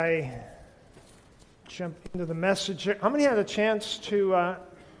I jump into the message. How many had a chance to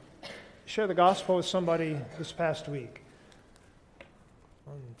share the gospel with somebody this past week?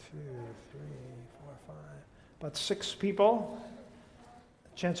 1, 2, 3, 4, 5. About 6 people.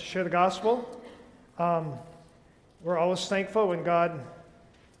 A chance to share the gospel. We're always thankful when God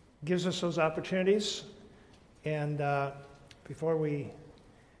gives us those opportunities. And before we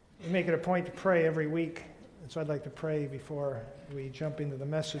make it a point to pray every week. And so I'd like to pray before we jump into the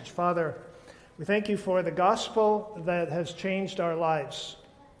message. Father, we thank you for the gospel that has changed our lives.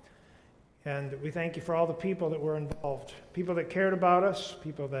 And we thank you for all the people that were involved. People that cared about us,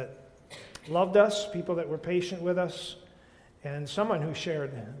 people that loved us, people that were patient with us, and someone who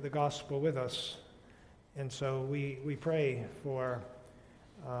shared the gospel with us. And so we pray for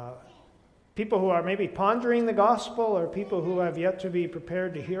people who are maybe pondering the gospel or people who have yet to be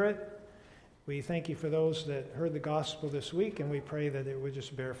prepared to hear it. We thank you for those that heard the gospel this week, and we pray that it would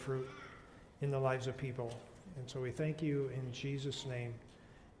just bear fruit in the lives of people. And so we thank you in Jesus' name.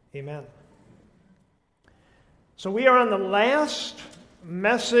 Amen. So we are on the last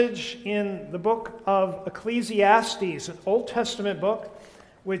message in the book of Ecclesiastes, an Old Testament book,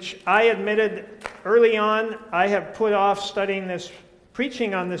 which I admitted early on I have put off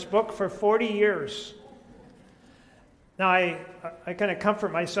preaching on this book for 40 years. Now I kind of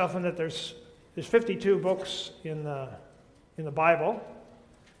comfort myself in that there's 52 books in the Bible,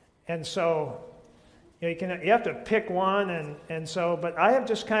 and so you have to pick one, and so. But I have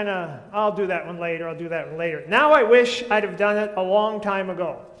just kind of, I'll do that one later. Now I wish I'd have done it a long time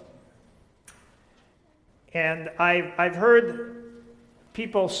ago. And I've heard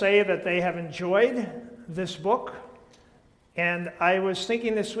people say that they have enjoyed this book, and I was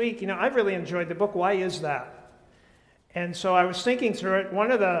thinking this week, I've really enjoyed the book. Why is that? And so I was thinking through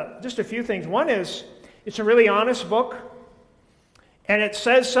it. Just a few things. One is, it's a really honest book, and it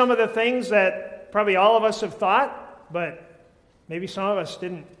says some of the things that probably all of us have thought, but maybe some of us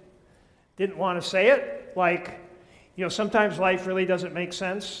didn't want to say it. Like, sometimes life really doesn't make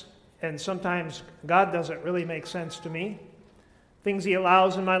sense, and sometimes God doesn't really make sense to me. Things He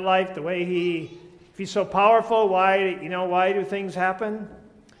allows in my life, the way if He's so powerful, why do things happen?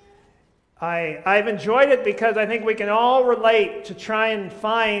 I've enjoyed it because I think we can all relate to try and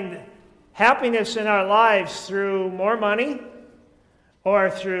find happiness in our lives through more money, or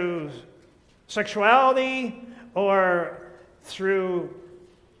through sexuality, or through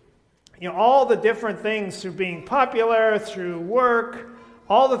all the different things, through being popular, through work,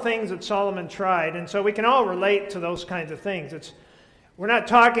 all the things that Solomon tried. And so we can all relate to those kinds of things. We're not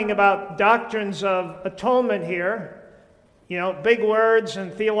talking about doctrines of atonement here, big words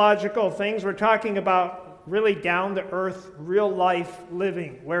and theological things. We're talking about really down-to-earth, real-life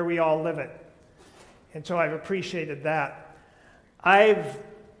living, where we all live it. And so I've appreciated that. I've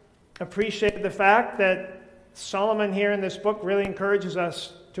appreciated the fact that Solomon here in this book really encourages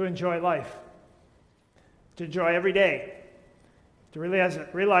us to enjoy life, to enjoy every day, to realize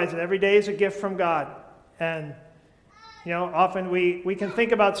that every day is a gift from God. And, often we can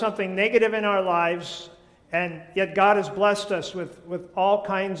think about something negative in our lives, and yet God has blessed us with all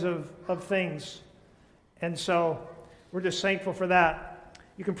kinds of things. And so we're just thankful for that.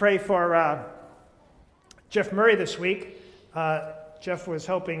 You can pray for Jeff Murray this week. Jeff was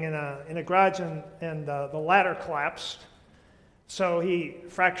helping in a garage, and the ladder collapsed. So he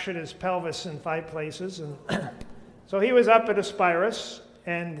fractured his pelvis in 5 places. And so he was up at Aspirus.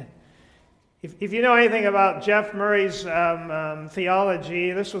 And if you know anything about Jeff Murray's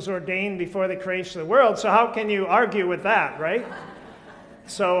theology, this was ordained before the creation of the world, so how can you argue with that, right?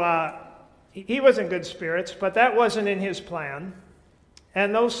 So he was in good spirits, but that wasn't in his plan.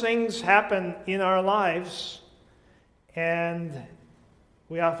 And those things happen in our lives, and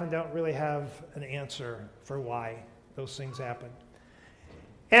we often don't really have an answer for why those things happen.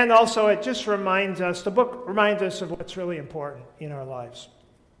 And also, it just the book reminds us of what's really important in our lives.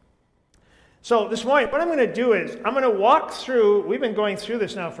 So this morning, what I'm going to do is, I'm going to walk through, we've been going through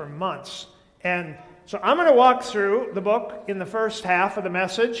this now for months, and so I'm going to walk through the book in the first half of the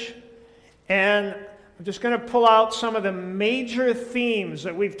message, and I'm just going to pull out some of the major themes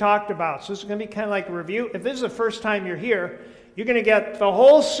that we've talked about. So this is going to be kind of like a review. If this is the first time you're here, you're going to get the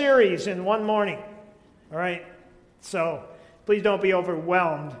whole series in one morning, all right? So please don't be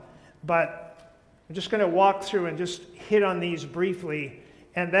overwhelmed, but I'm just going to walk through and just hit on these briefly.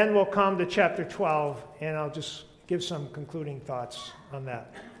 And then we'll come to chapter 12, and I'll just give some concluding thoughts on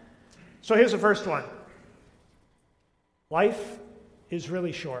that. So here's the first one. Life is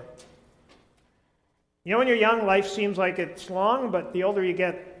really short. When you're young, life seems like it's long, but the older you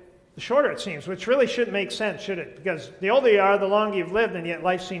get, the shorter it seems, which really shouldn't make sense, should it? Because the older you are, the longer you've lived, and yet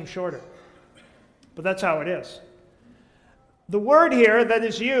life seems shorter. But that's how it is. The word here that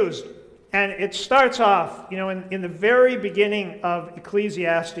is used, and it starts off, in the very beginning of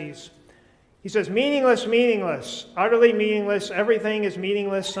Ecclesiastes. He says, meaningless, meaningless, utterly meaningless, everything is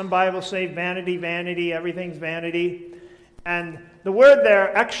meaningless. Some Bibles say vanity, vanity, everything's vanity. And the word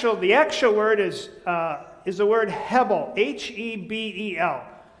there, the actual word is the word Hebel, Hebel.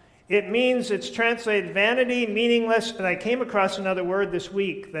 It means, it's translated vanity, meaningless, and I came across another word this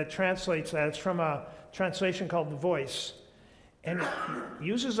week that translates that. It's from a translation called The Voice. And it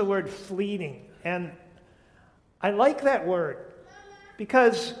uses the word fleeting. And I like that word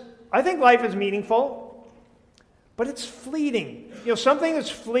because I think life is meaningful, but it's fleeting. Something that's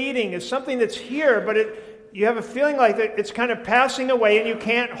fleeting is something that's here, but you have a feeling like it's kind of passing away and you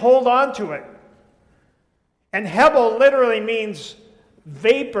can't hold on to it. And Hebel literally means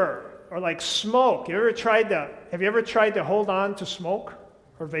vapor or like smoke. Have you ever tried to hold on to smoke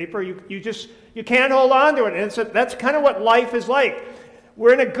or vapor? You can't hold on to it. And that's kind of what life is like.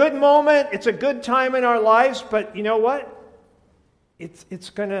 We're in a good moment. It's a good time in our lives, but you know what?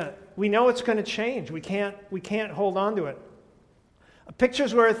 We know it's gonna change. We can't hold on to it. A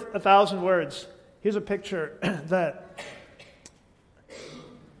picture's worth 1,000 words. Here's a picture that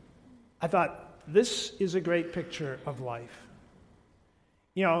I thought, this is a great picture of life.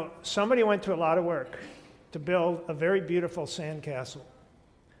 Somebody went to a lot of work to build a very beautiful sandcastle.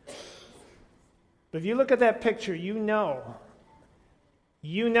 But if you look at that picture, you know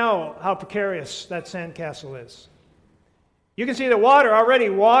how precarious that sandcastle is. You can see the water already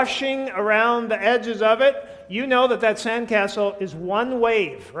washing around the edges of it. You know that sandcastle is one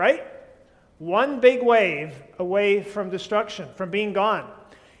wave, right? One big wave away from destruction, from being gone.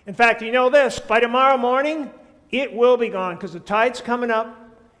 In fact, you know this, by tomorrow morning, it will be gone because the tide's coming up.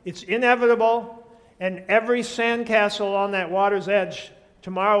 It's inevitable, and every sandcastle on that water's edge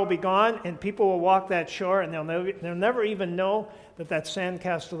tomorrow will be gone, and people will walk that shore, and they'll never even know that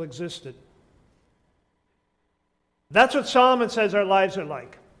sandcastle existed. That's what Solomon says our lives are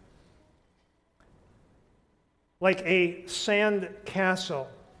like. Like a sand castle.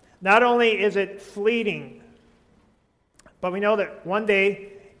 Not only is it fleeting, but we know that one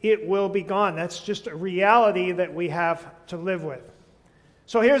day it will be gone. That's just a reality that we have to live with.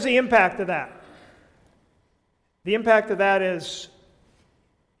 So here's the impact of that. The impact of that is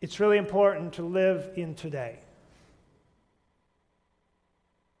it's really important to live in today.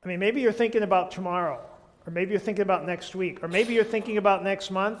 I mean, maybe you're thinking about tomorrow, or maybe you're thinking about next week, or maybe you're thinking about next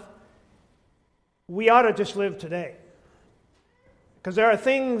month. We ought to just live today. Because there are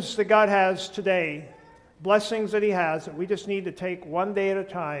things that God has today, blessings that He has, that we just need to take one day at a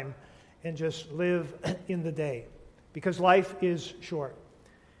time and just live in the day. Because life is short.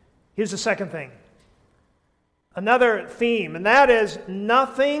 Here's the second thing. Another theme, and that is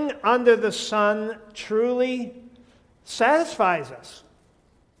nothing under the sun truly satisfies us.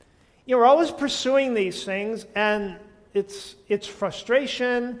 We're always pursuing these things, and it's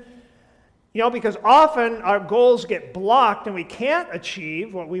frustration, because often our goals get blocked and we can't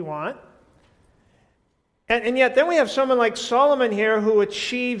achieve what we want. And yet then we have someone like Solomon here who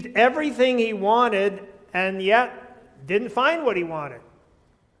achieved everything he wanted and yet didn't find what he wanted.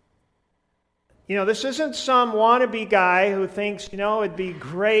 This isn't some wannabe guy who thinks, it'd be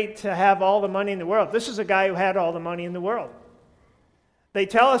great to have all the money in the world. This is a guy who had all the money in the world. They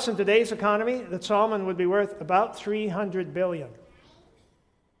tell us in today's economy that Solomon would be worth about $300 billion.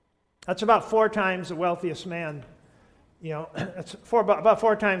 That's about 4 times the wealthiest man. That's about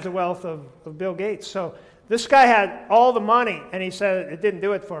 4 times the wealth of Bill Gates. So this guy had all the money, and he said, it didn't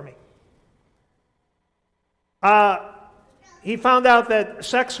do it for me. He found out that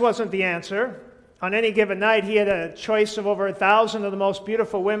sex wasn't the answer. On any given night, he had a choice of over 1,000 of the most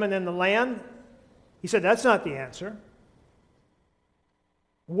beautiful women in the land. He said, that's not the answer.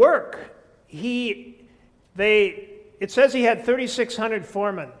 Work. It says he had 3,600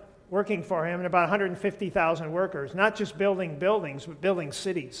 foremen working for him and about 150,000 workers, not just building buildings, but building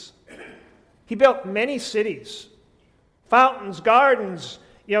cities. He built many cities, fountains, gardens,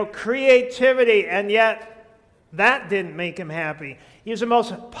 creativity, and yet that didn't make him happy. He was the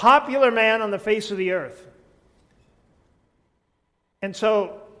most popular man on the face of the earth. And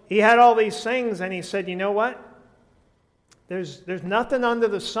so he had all these things, and he said, you know what? There's nothing under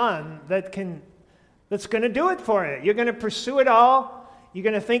the sun that's going to do it for you. You're going to pursue it all. You're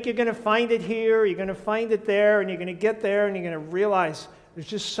going to think you're going to find it here, you're going to find it there, and you're going to get there, and you're going to realize there's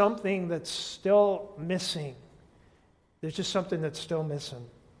just something that's still missing. There's just something that's still missing.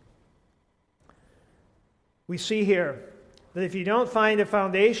 We see here that if you don't find a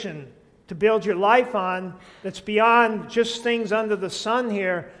foundation to build your life on that's beyond just things under the sun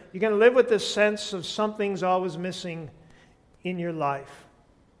here, you're going to live with this sense of something's always missing in your life.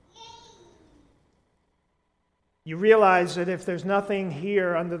 You realize that if there's nothing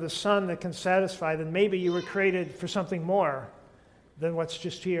here under the sun that can satisfy, then maybe you were created for something more than what's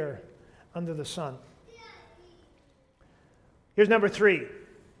just here under the sun. Here's number 3.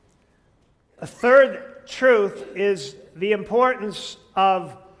 A third truth is the importance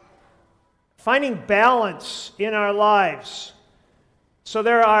of finding balance in our lives. So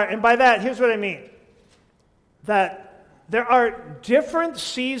there are, and by that, here's what I mean. That there are different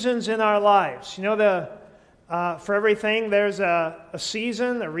seasons in our lives. You know, for everything, there's a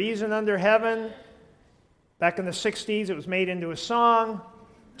season, a reason under heaven. Back in the 60s, it was made into a song,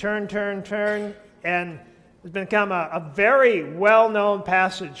 Turn, Turn, Turn, and it's become a very well-known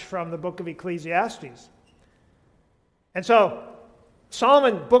passage from the book of Ecclesiastes. And so,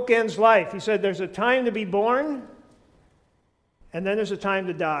 Solomon bookends life. He said there's a time to be born, and then there's a time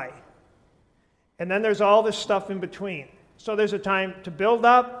to die. And then there's all this stuff in between. So there's a time to build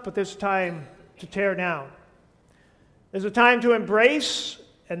up, but there's a time to tear down. There's a time to embrace,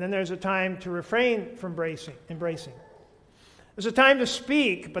 and then there's a time to refrain from embracing. There's a time to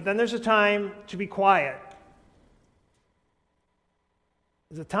speak, but then there's a time to be quiet.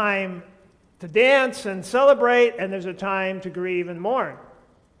 There's a time to dance and celebrate, and there's a time to grieve and mourn.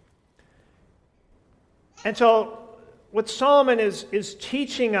 And so what Solomon is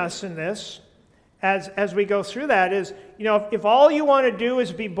teaching us in this, as we go through that, is, you know, if all you want to do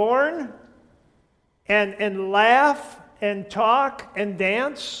is be born and laugh and talk and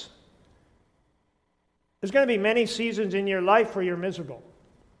dance, there's going to be many seasons in your life where you're miserable.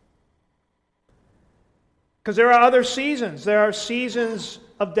 Because there are other seasons. There are seasons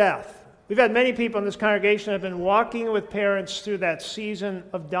of death. We've had many people in this congregation that have been walking with parents through that season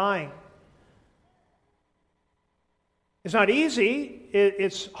of dying. It's not easy.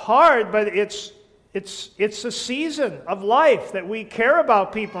 It's hard, but it's a season of life that we care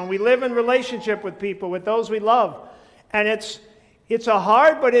about people and we live in relationship with people, with those we love. And it's a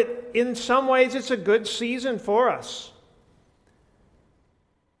hard, but in some ways it's a good season for us.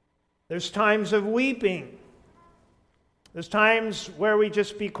 There's times of weeping. There's times where we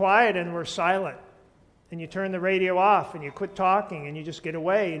just be quiet and we're silent. And you turn the radio off and you quit talking and you just get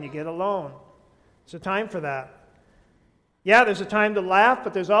away and you get alone. It's a time for that. Yeah, there's a time to laugh,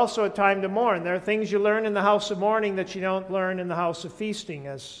 but there's also a time to mourn. There are things you learn in the house of mourning that you don't learn in the house of feasting,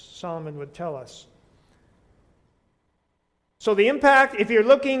 as Solomon would tell us. So the impact, if you're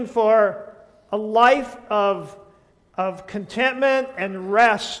looking for a life of contentment and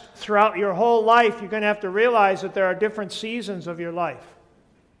rest throughout your whole life, you're going to have to realize that there are different seasons of your life.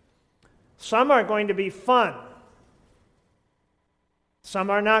 Some are going to be fun. Some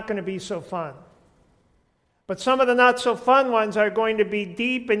are not going to be so fun. But some of the not so fun ones are going to be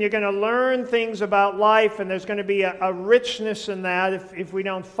deep, and you're going to learn things about life, and there's going to be a richness in that if we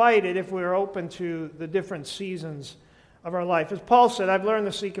don't fight it, if we're open to the different seasons of our life. As Paul said, I've learned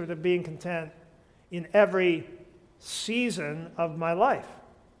the secret of being content in every season of my life.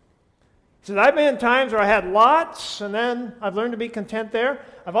 He said, I've been in times where I had lots, and then I've learned to be content there.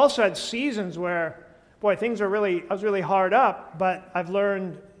 I've also had seasons where, boy, I was really hard up, but I've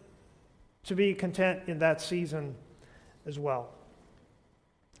learned to be content in that season as well.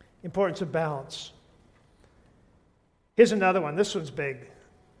 Importance of balance. Here's another one. This one's big.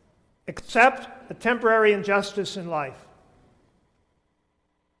 Accept a temporary injustice in life.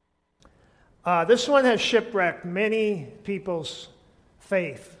 This one has shipwrecked many people's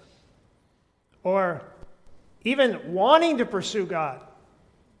faith, or even wanting to pursue God.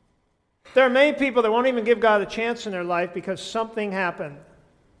 There are many people that won't even give God a chance in their life because something happened.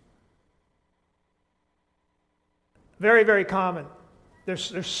 Very, very common.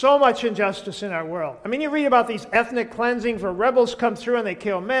 There's so much injustice in our world. I mean, you read about these ethnic cleansings where rebels come through and they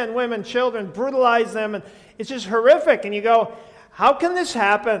kill men, women, children, brutalize them, and it's just horrific. And you go, how can this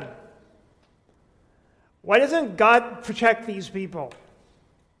happen? Why doesn't God protect these people?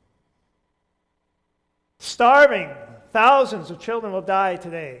 Starving. Thousands of children will die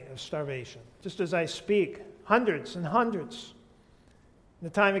today of starvation. Just as I speak, hundreds and hundreds.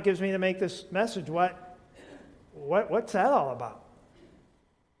 The time it gives me to make this message, what's that all about?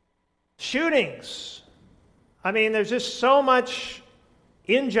 Shootings. I mean, there's just so much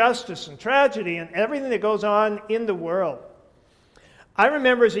injustice and tragedy and everything that goes on in the world. I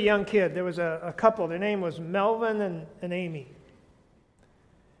remember as a young kid, there was a couple, their name was Melvin and Amy.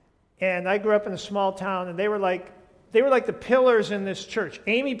 And I grew up in a small town, and they were like the pillars in this church.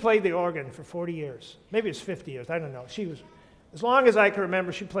 Amy played the organ for 40 years. Maybe it's 50 years, I don't know. She was As long as I can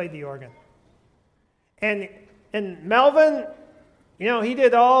remember, she played the organ. And Melvin, he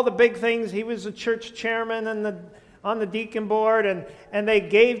did all the big things. He was the church chairman and on the deacon board, and they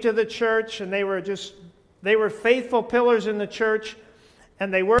gave to the church, and they were faithful pillars in the church,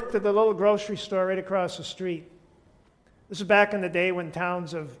 and they worked at the little grocery store right across the street. This is back in the day when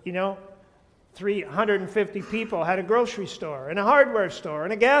towns of, 350 people had a grocery store and a hardware store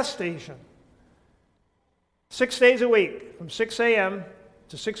and a gas station. 6 days a week, from 6 a.m.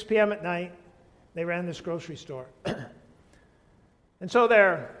 to 6 p.m. at night, they ran this grocery store. And so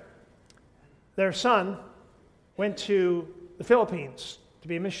their son went to the Philippines to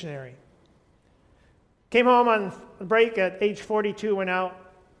be a missionary. Came home on break at age 42, went out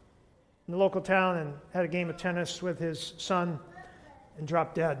in the local town and had a game of tennis with his son and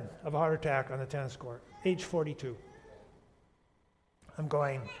dropped dead of a heart attack on the tennis court, age 42. I'm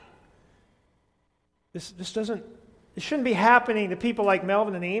going, this shouldn't be happening to people like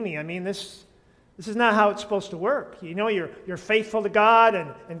Melvin and Amy. I mean, this is not how it's supposed to work. You're faithful to God,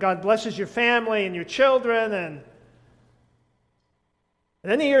 and God blesses your family and your children. And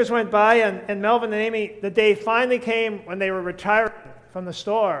then the years went by, and Melvin and Amy, the day finally came when they were retiring from the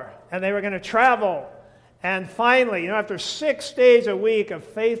store, and they were going to travel. And finally, after 6 days a week of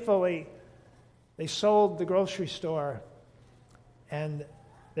faithfully, they sold the grocery store, and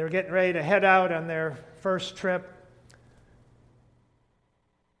they were getting ready to head out on their first trip.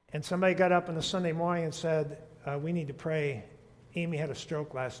 And somebody got up on the Sunday morning and said, we need to pray. Amy had a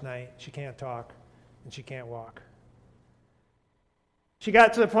stroke last night. She can't talk, and she can't walk. She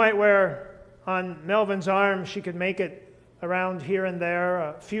got to the point where on Melvin's arm, she could make it around here and there,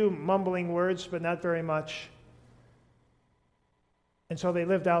 a few mumbling words, but not very much. And so they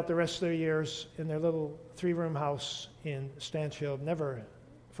lived out the rest of their years in their little 3-room house in Stanfield, never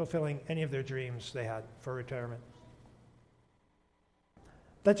fulfilling any of their dreams they had for retirement.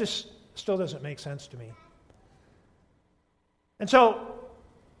 That just still doesn't make sense to me. And so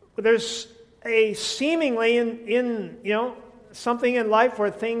there's a seemingly in something in life where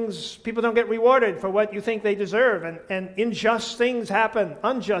people don't get rewarded for what you think they deserve, and unjust things happen,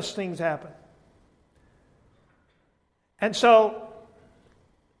 unjust things happen. And so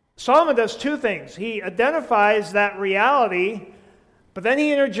Solomon does two things. He identifies that reality, but then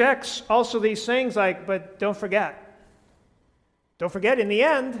he interjects also these things like, but don't forget, in the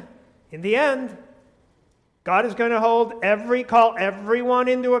end, God is going to call everyone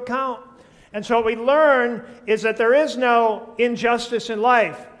into account. And so what we learn is that there is no injustice in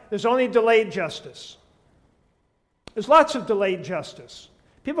life. There's only delayed justice. There's lots of delayed justice.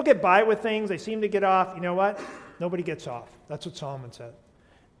 People get by with things. They seem to get off. You know what? Nobody gets off. That's what Solomon said.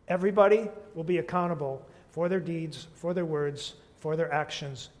 Everybody will be accountable for their deeds, for their words, for their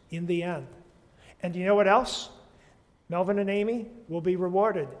actions in the end. And you know what else? Melvin and Amy will be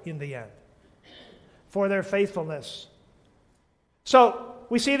rewarded in the end for their faithfulness. So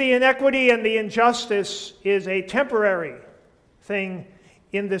we see the inequity and the injustice is a temporary thing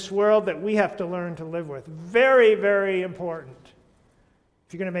in this world that we have to learn to live with. Very, very important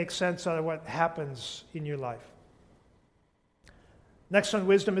if you're going to make sense out of what happens in your life. Next one,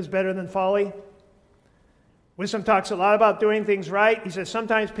 wisdom is better than folly. Wisdom talks a lot about doing things right. He says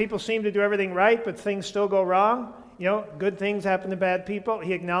sometimes people seem to do everything right, but things still go wrong. Good things happen to bad people.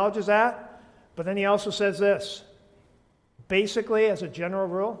 He acknowledges that. But then he also says this. Basically, as a general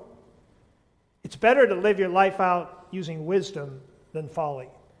rule, it's better to live your life out using wisdom than folly.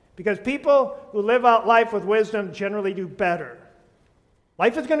 Because people who live out life with wisdom generally do better.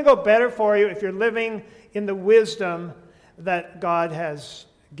 Life is going to go better for you if you're living in the wisdom that God has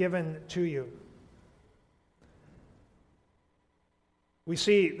given to you. We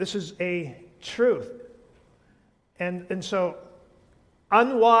see this is a truth. And so,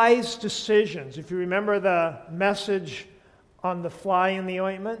 unwise decisions, if you remember the message on the fly in the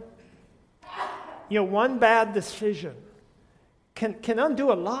ointment, one bad decision can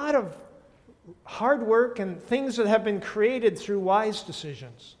undo a lot of hard work and things that have been created through wise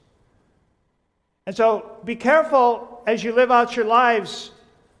decisions. And so be careful as you live out your lives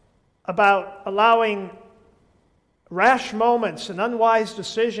about allowing rash moments and unwise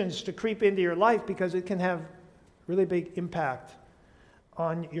decisions to creep into your life, because it can have really big impact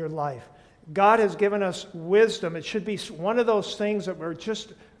on your life. God has given us wisdom. It should be one of those things that we're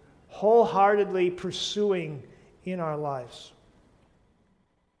just wholeheartedly pursuing in our lives.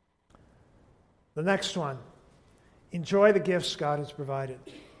 The next one, enjoy the gifts God has provided.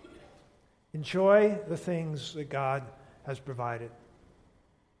 Enjoy the things that God has provided.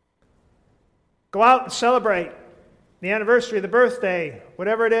 Go out and celebrate the anniversary, the birthday,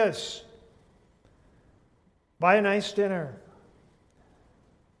 whatever it is. Buy a nice dinner.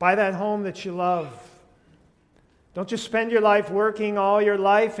 Buy that home that you love. Don't just spend your life working all your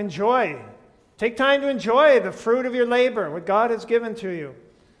life. Enjoy. Take time to enjoy the fruit of your labor, what God has given to you.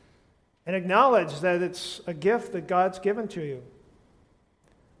 And acknowledge that it's a gift that God's given to you.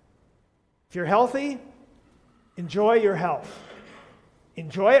 If you're healthy, enjoy your health.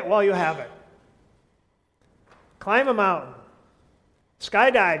 Enjoy it while you have it. Climb a mountain.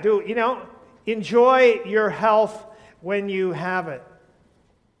 Skydive. Enjoy your health when you have it.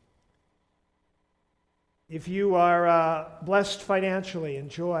 If you are blessed financially,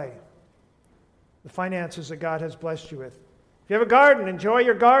 enjoy the finances that God has blessed you with. If you have a garden, enjoy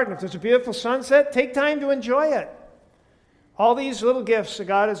your garden. If there's a beautiful sunset, take time to enjoy it. All these little gifts that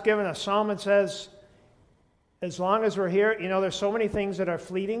God has given us. Solomon says, as long as we're here, there's so many things that are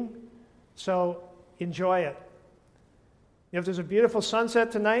fleeting, so enjoy it. If there's a beautiful sunset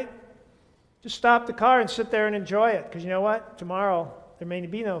tonight, just stop the car and sit there and enjoy it, because you know what? Tomorrow, there may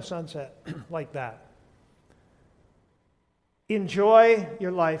be no sunset like that. Enjoy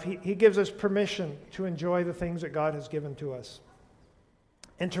your life. He gives us permission to enjoy the things that God has given to us.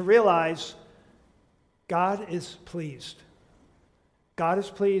 And to realize God is pleased. God is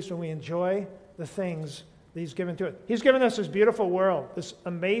pleased when we enjoy the things that He's given to us. He's given us this beautiful world, this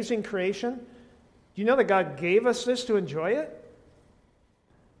amazing creation. Do you know that God gave us this to enjoy it?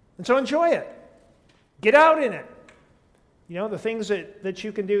 And so enjoy it. Get out in it. The things that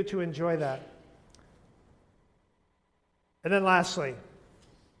you can do to enjoy that. And then lastly,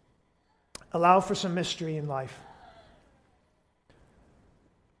 allow for some mystery in life.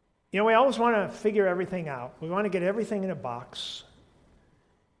 We always want to figure everything out. We want to get everything in a box.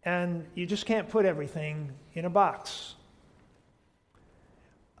 And you just can't put everything in a box.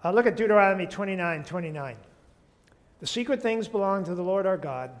 Look at Deuteronomy 29:29. The secret things belong to the Lord our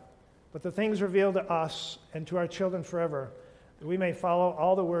God, but the things revealed to us and to our children forever, that we may follow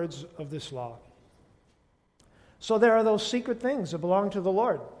all the words of this law. So there are those secret things that belong to the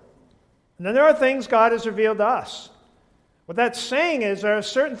Lord. And then there are things God has revealed to us. What that's saying is there are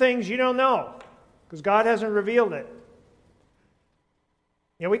certain things you don't know because God hasn't revealed it.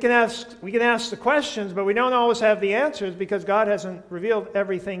 We can ask the questions, but we don't always have the answers because God hasn't revealed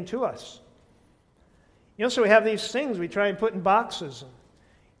everything to us. So we have these things we try and put in boxes.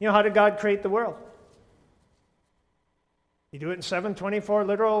 How did God create the world? He do it in 24-hour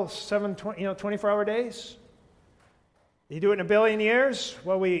days? Did He do it in a billion years?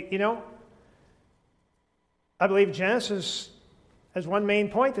 Well, I believe Genesis has one main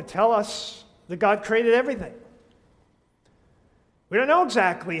point to tell us that God created everything. We don't know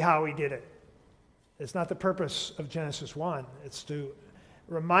exactly how He did it. It's not the purpose of Genesis 1. It's to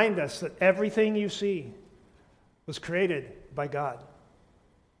remind us that everything you see was created by God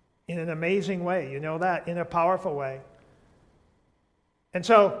in an amazing way. You know that, in a powerful way. And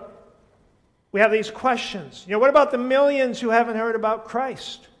so, we have these questions. What about the millions who haven't heard about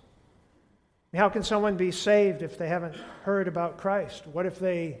Christ? How can someone be saved if they haven't heard about Christ? What if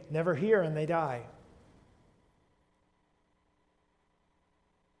they never hear and they die?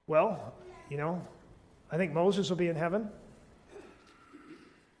 Well, I think Moses will be in heaven.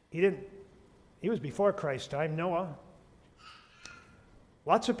 He was before Christ's time. Noah.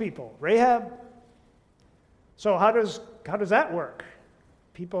 Lots of people. Rahab. So how does that work?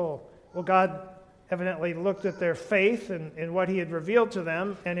 God evidently looked at their faith and what He had revealed to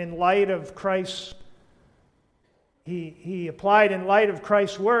them, and in light of Christ's, He applied in light of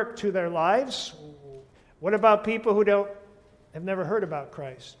Christ's work to their lives. What about people who have never heard about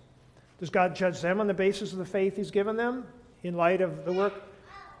Christ? Does God judge them on the basis of the faith He's given them in light of the work?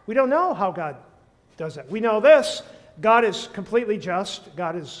 We don't know how God does that. We know this: God is completely just,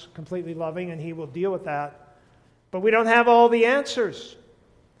 God is completely loving, and He will deal with that. But we don't have all the answers.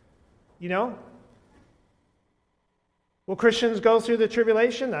 Will Christians go through the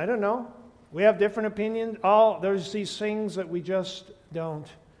tribulation? I don't know. We have different opinions. There's these things that we just don't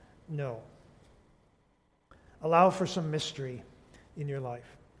know. Allow for some mystery in your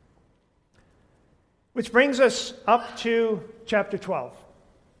life. Which brings us up to chapter 12.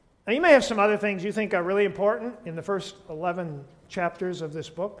 Now, you may have some other things you think are really important in the first 11 chapters of this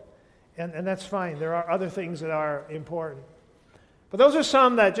book, and that's fine. There are other things that are important. But those are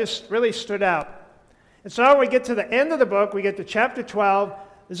some that just really stood out. And so when we get to the end of the book, we get to chapter 12.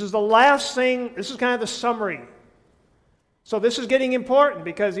 This is the last thing. This is kind of the summary. So this is getting important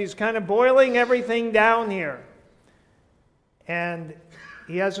because he's kind of boiling everything down here. And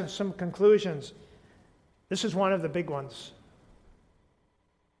he has some conclusions. This is one of the big ones.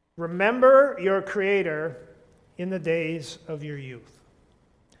 Remember your Creator in the days of your youth.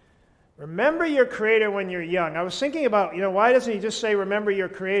 Remember your Creator when you're young. I was thinking about, why doesn't he just say, remember your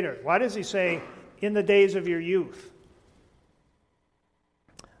Creator? Why does he say, in the days of your youth?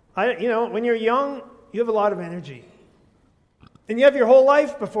 When you're young, you have a lot of energy. And you have your whole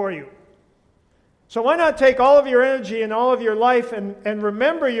life before you. So why not take all of your energy and all of your life and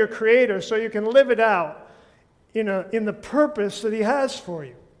remember your Creator so you can live it out in the purpose that he has for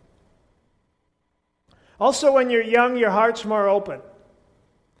you? Also, when you're young, your heart's more open.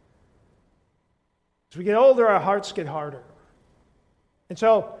 As we get older, our hearts get harder. And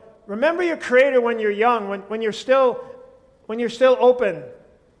so, remember your Creator when you're young, when you're still open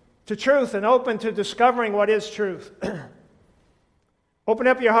to truth and open to discovering what is truth. Open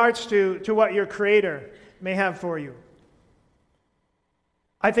up your hearts to what your Creator may have for you.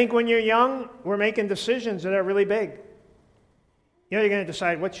 I think when you're young, we're making decisions that are really big. You're going to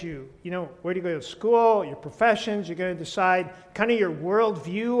decide where do you go to school, your professions. You're going to decide kind of your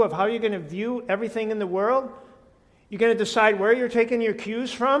worldview of how you're going to view everything in the world. You're going to decide where you're taking your cues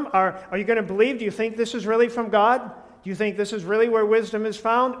from. Are you going to believe, do you think this is really from God? Do you think this is really where wisdom is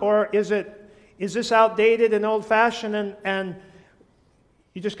found? Or is this outdated and old-fashioned and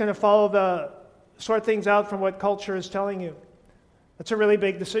you're just going to sort things out from what culture is telling you? That's a really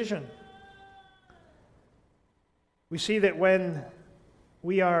big decision. We see that when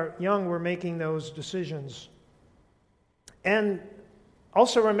we are young, we're making those decisions. And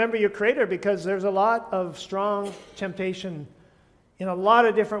also remember your Creator, because there's a lot of strong temptation in a lot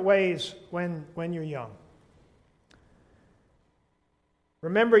of different ways when you're young.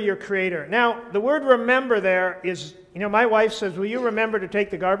 Remember your Creator. Now, the word remember there is, my wife says, will you remember to take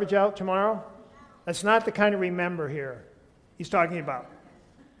the garbage out tomorrow? That's not the kind of remember here he's talking about.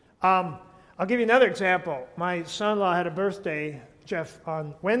 I'll give you another example. My son-in-law had a birthday, Jeff,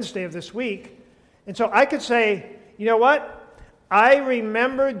 on Wednesday of this week. And so I could say, you know what? I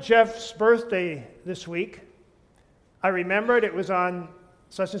remembered Jeff's birthday this week. I remembered it was on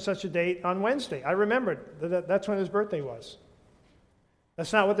such and such a date on Wednesday. I remembered that's when his birthday was.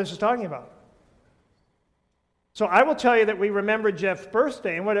 That's not what this is talking about. So I will tell you that we remembered Jeff's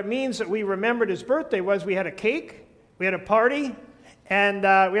birthday, and what it means that we remembered his birthday was we had a cake, we had a party, and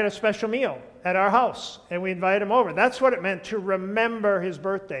we had a special meal at our house, and we invited him over. That's what it meant to remember his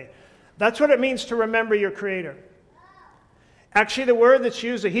birthday. That's what it means to remember your Creator. Actually, the word that's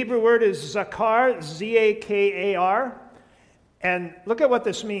used, the Hebrew word is zakar, Z-A-K-A-R. And look at what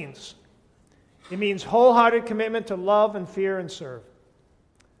this means. It means wholehearted commitment to love and fear and serve.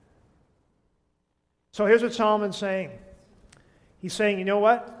 So here's what Solomon's saying. He's saying, you know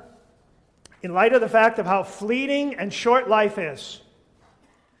what? In light of the fact of how fleeting and short life is,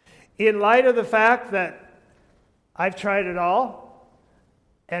 in light of the fact that I've tried it all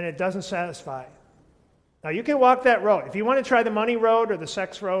and it doesn't satisfy. Now, you can walk that road. If you want to try the money road or the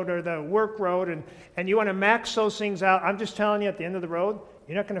sex road or the work road and you want to max those things out, I'm just telling you, at the end of the road,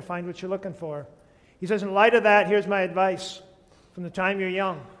 you're not going to find what you're looking for. He says, in light of that, here's my advice from the time you're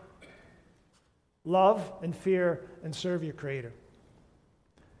young. Love and fear and serve your Creator.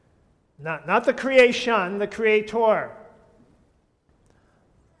 Not the creation, the Creator.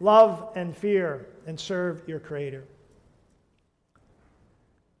 Love and fear and serve your Creator.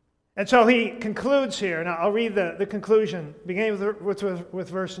 And so he concludes here, and I'll read the conclusion, beginning with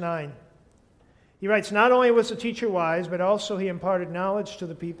verse 9. He writes, not only was the teacher wise, but also he imparted knowledge to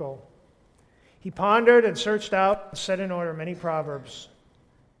the people. He pondered and searched out and set in order many proverbs.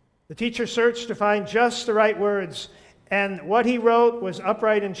 The teacher searched to find just the right words, and what he wrote was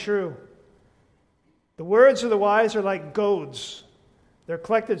upright and true. The words of the wise are like goads, their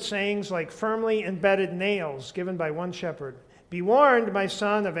collected sayings like firmly embedded nails given by one shepherd. Be warned, my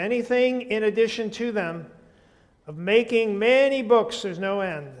son, of anything in addition to them, of making many books there's no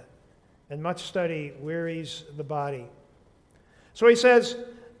end, and much study wearies the body. So he says,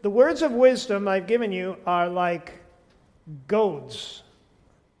 the words of wisdom I've given you are like goads.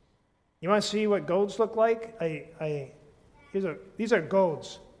 You want to see what goads look like? These are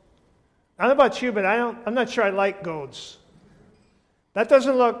goads. I don't know about you, but I'm not sure I like goads. That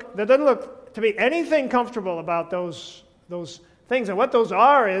doesn't look to be anything comfortable about those things. And what those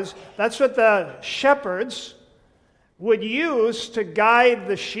are is, that's what the shepherds would use to guide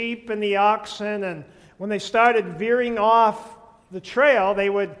the sheep and the oxen. And when they started veering off the trail, they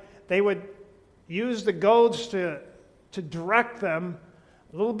would use the goads to direct them.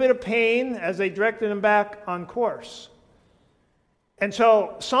 A little bit of pain as they directed them back on course. And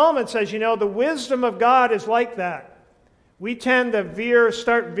so Solomon says, the wisdom of God is like that. We tend to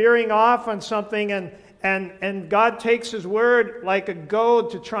start veering off on something, and God takes His word like a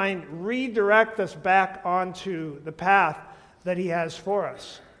goad to try and redirect us back onto the path that He has for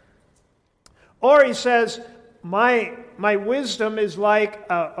us. Or he says, my wisdom is like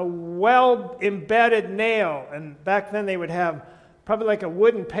a well-embedded nail. And back then they would have probably like a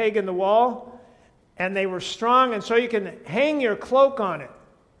wooden peg in the wall. And they were strong, and so you can hang your cloak on it.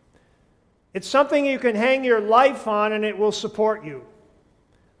 It's something you can hang your life on, and it will support you.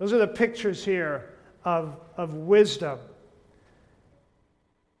 Those are the pictures here of wisdom.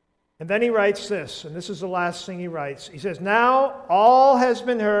 And then he writes this, and this is the last thing he writes. He says, now all has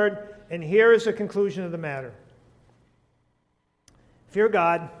been heard, and here is the conclusion of the matter. Fear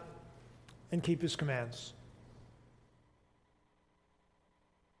God and keep his commands.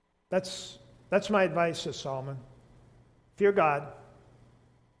 That's my advice to Solomon. Fear God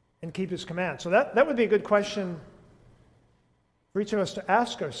and keep his commands. So that would be a good question for each of us to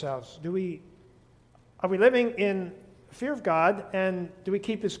ask ourselves. Are we living in fear of God, and do we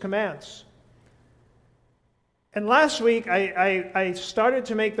keep his commands? And last week, I started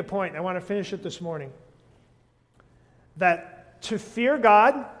to make the point, I want to finish it this morning, that to fear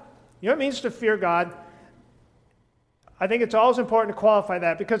God, you know what it means to fear God? I think it's always important to qualify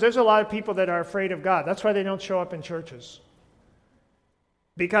that, because there's a lot of people that are afraid of God. That's why they don't show up in churches.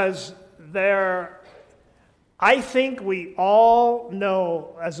 Because I think we all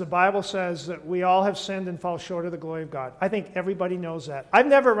know, as the Bible says, that we all have sinned and fall short of the glory of God. I think everybody knows that. I've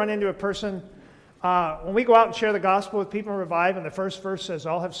never run into a person, when we go out and share the gospel with people in Revive, and the first verse says,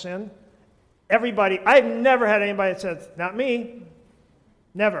 all have sinned. I've never had anybody that says, not me.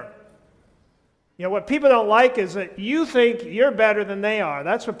 Never. You know, what people don't like is that you think you're better than they are.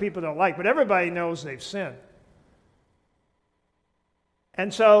 That's what people don't like. But everybody knows they've sinned.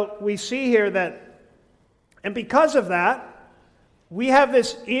 And so we see here that, and because of that, we have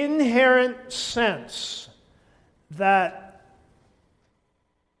this inherent sense that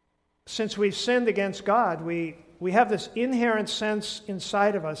since we've sinned against God, we have this inherent sense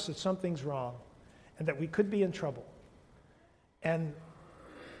inside of us that something's wrong and that we could be in trouble. And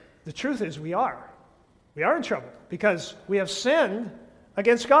the truth is we are. We are in trouble because we have sinned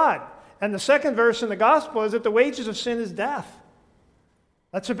against God. And the second verse in the gospel is that the wages of sin is death.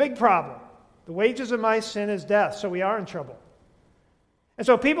 That's a big problem. The wages of my sin is death, so we are in trouble. And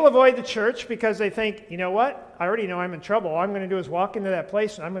so people avoid the church because they think, you know what? I already know I'm in trouble. All I'm going to do is walk into that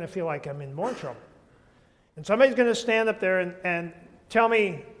place and I'm going to feel like I'm in more trouble. And somebody's going to stand up there and tell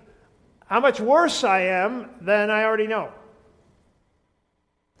me how much worse I am than I already know.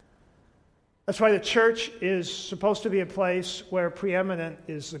 That's why the church is supposed to be a place where preeminent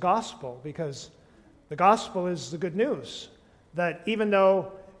is the gospel, because the gospel is the good news that even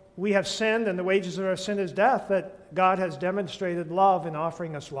though we have sinned and the wages of our sin is death, that God has demonstrated love in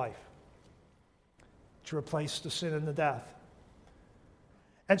offering us life to replace the sin and the death.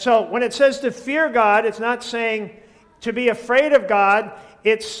 And so when it says to fear God, it's not saying to be afraid of God.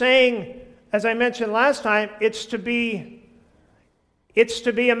 It's saying, as I mentioned last time, it's to be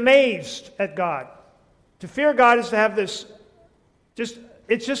amazed at God. To fear God is to have this,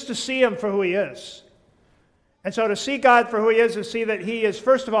 it's just to see him for who he is. And so to see God for who he is see that he is,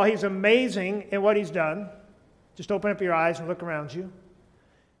 first of all, he's amazing in what he's done. Just open up your eyes and look around you.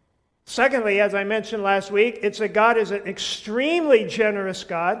 Secondly, as I mentioned last week, it's that God is an extremely generous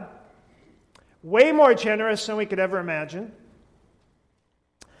God, way more generous than we could ever imagine.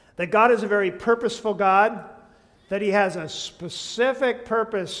 That God is a very purposeful God, that he has a specific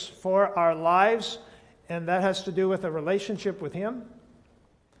purpose for our lives, and that has to do with a relationship with him.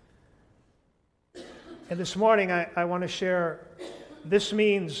 And this morning I want to share, this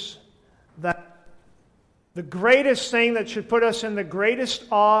means that the greatest thing that should put us in the greatest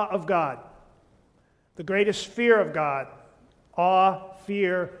awe of God, the greatest fear of God, awe,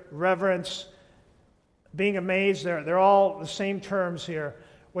 fear, reverence, being amazed, they're all the same terms here.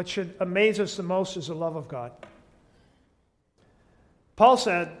 What should amaze us the most is the love of God. Paul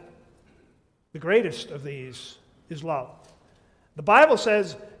said, the greatest of these is love. The Bible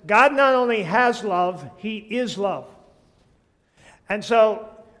says God not only has love, he is love. And so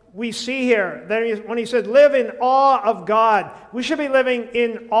we see here that when he said live in awe of God, we should be living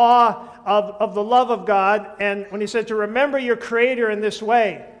in awe of the love of God. And when he said to remember your Creator in this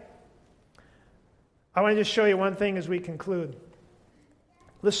way, I want to just show you one thing as we conclude.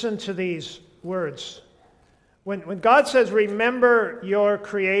 Listen to these words. When God says remember your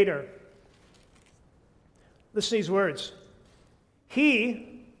Creator, listen to these words.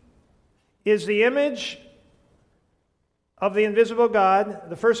 He is the image of the invisible God,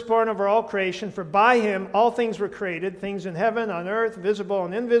 the firstborn over all creation, for by him all things were created, things in heaven, on earth, visible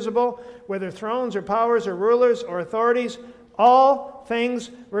and invisible, whether thrones or powers or rulers or authorities, all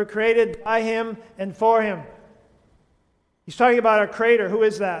things were created by him and for him. He's talking about our Creator. Who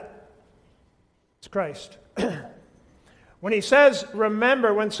is that? It's Christ. When he says,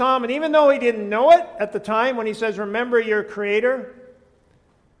 remember, when Solomon, even though he didn't know it at the time, when he says, remember your Creator,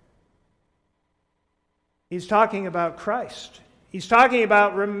 he's talking about Christ. He's talking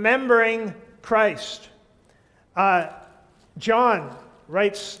about remembering Christ. John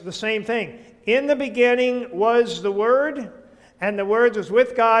writes the same thing. In the beginning was the Word, and the Word was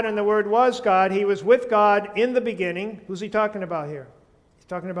with God, and the Word was God. He was with God in the beginning. Who's he talking about here? He's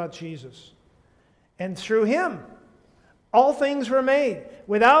talking about Jesus. And through him, all things were made.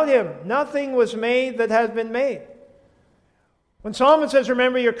 Without him, nothing was made that has been made. When Solomon says,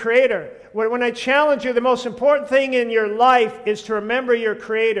 remember your Creator, when I challenge you, the most important thing in your life is to remember your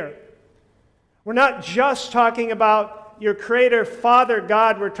Creator. We're not just talking about your Creator, Father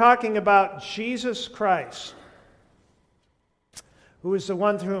God. We're talking about Jesus Christ, who is the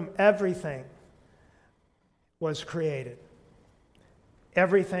one through whom everything was created.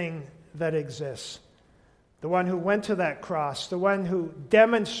 Everything that exists. The one who went to that cross, the one who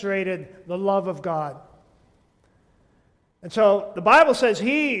demonstrated the love of God. And so the Bible says,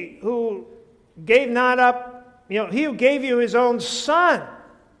 he who gave not up, he who gave you his own Son,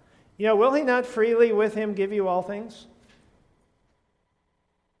 will he not freely with him give you all things?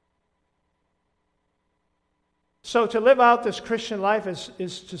 So to live out this Christian life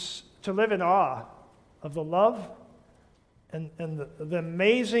is to live in awe of the love and the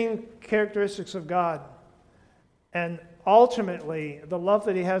amazing characteristics of God. And ultimately, the love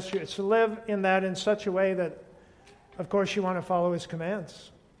that he has for you, it's to live in that in such a way that, of course, you want to follow his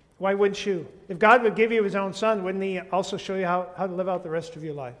commands. Why wouldn't you? If God would give you his own Son, wouldn't he also show you how to live out the rest of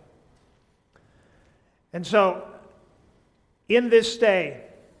your life? And so, in this day,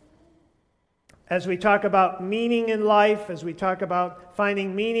 as we talk about meaning in life, as we talk about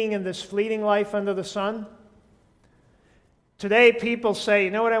finding meaning in this fleeting life under the sun, today people say,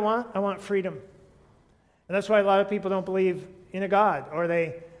 you know what I want? I want freedom. And that's why a lot of people don't believe in a God, or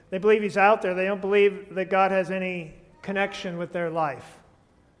they believe he's out there. They don't believe that God has any connection with their life.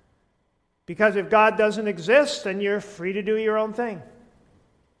 Because if God doesn't exist, then you're free to do your own thing.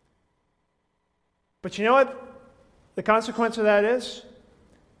 But you know what the consequence of that is?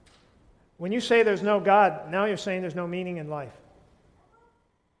 When you say there's no God, now you're saying there's no meaning in life.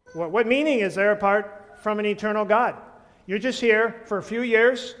 What meaning is there apart from an eternal God? You're just here for a few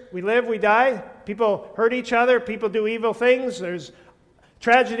years. We live, we die. People hurt each other. People do evil things. There's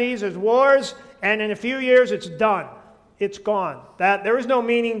tragedies, there's wars, and in a few years it's done. It's gone. There is no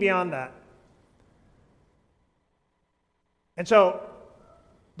meaning beyond that. And so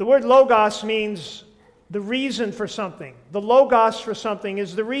the word logos means the reason for something. The logos for something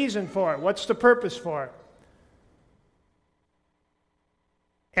is the reason for it. What's the purpose for it?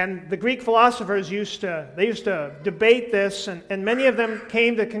 And the Greek philosophers used to debate this, and many of them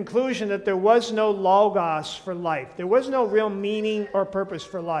came to the conclusion that there was no logos for life. There was no real meaning or purpose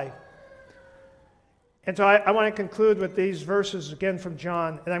for life. And so I want to conclude with these verses again from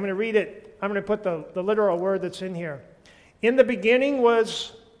John, and I'm going to read it. I'm going to put the literal word that's in here. In the beginning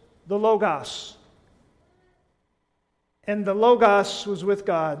was the Logos, and the Logos was with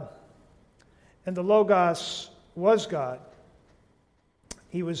God, and the Logos was God.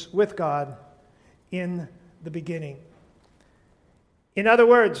 He was with God in the beginning. In other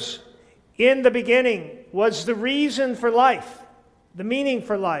words, in the beginning was the reason for life, the meaning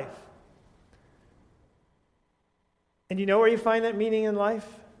for life. And you know where you find that meaning in life?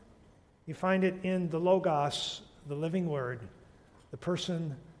 You find it in the Logos, the living Word, the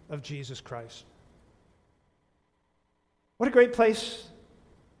person of Jesus Christ. What a great place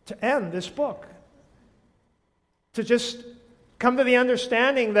to end this book. To just come to the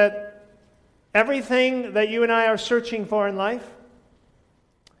understanding that everything that you and I are searching for in life,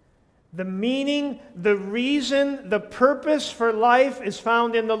 the meaning, the reason, the purpose for life is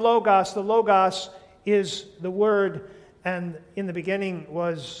found in the Logos. The Logos is the Word, and in the beginning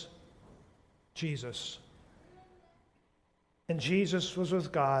was Jesus. And Jesus was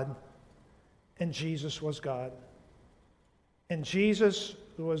with God, and Jesus was God. And Jesus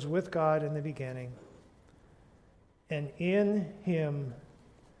was with God in the beginning. And in him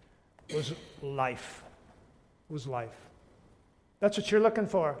was life. Was life. That's what you're looking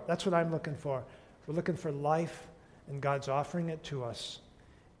for. That's what I'm looking for. We're looking for life, and God's offering it to us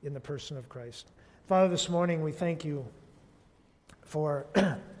in the person of Christ. Father, this morning we thank you for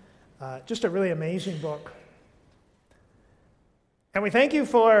just a really amazing book. And we thank you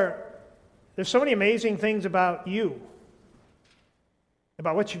for, there's so many amazing things about you,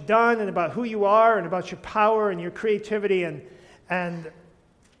 about what you've done and about who you are and about your power and your creativity and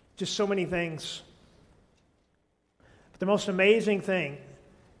just so many things. But the most amazing thing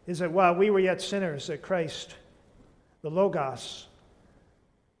is that while we were yet sinners, that Christ, the Logos,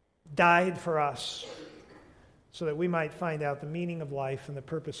 died for us so that we might find out the meaning of life and the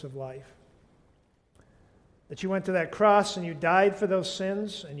purpose of life. That you went to that cross and you died for those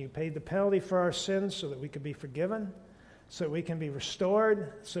sins and you paid the penalty for our sins so that we could be forgiven, so that we can be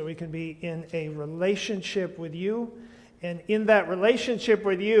restored, so we can be in a relationship with you. And in that relationship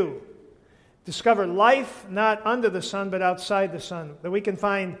with you, discover life not under the sun but outside the sun. That we can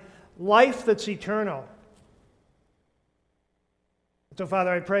find life that's eternal. So,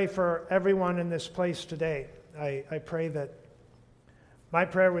 Father, I pray for everyone in this place today. I pray that my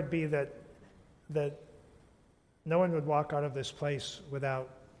prayer would be that no one would walk out of this place without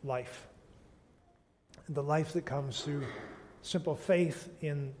life. The life that comes through simple faith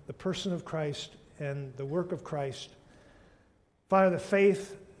in the person of Christ and the work of Christ. Father, the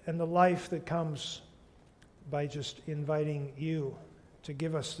faith and the life that comes by just inviting you to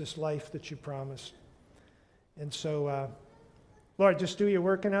give us this life that you promised. And so, Lord, just do your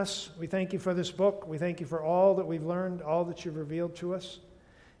work in us. We thank you for this book. We thank you for all that we've learned, all that you've revealed to us.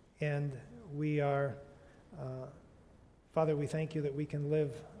 And we are, Father, we thank you that we can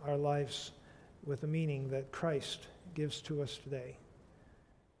live our lives with the meaning that Christ gives to us today.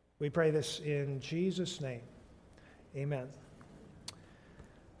 We pray this in Jesus' name. Amen.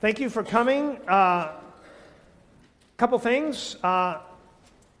 Thank you for coming. Couple things.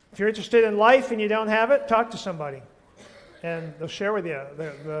 If you're interested in life and you don't have it, talk to somebody. And they'll share with you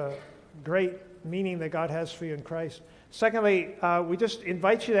the great meaning that God has for you in Christ. Secondly, we just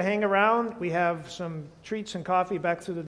invite you to hang around. We have some treats and coffee back through the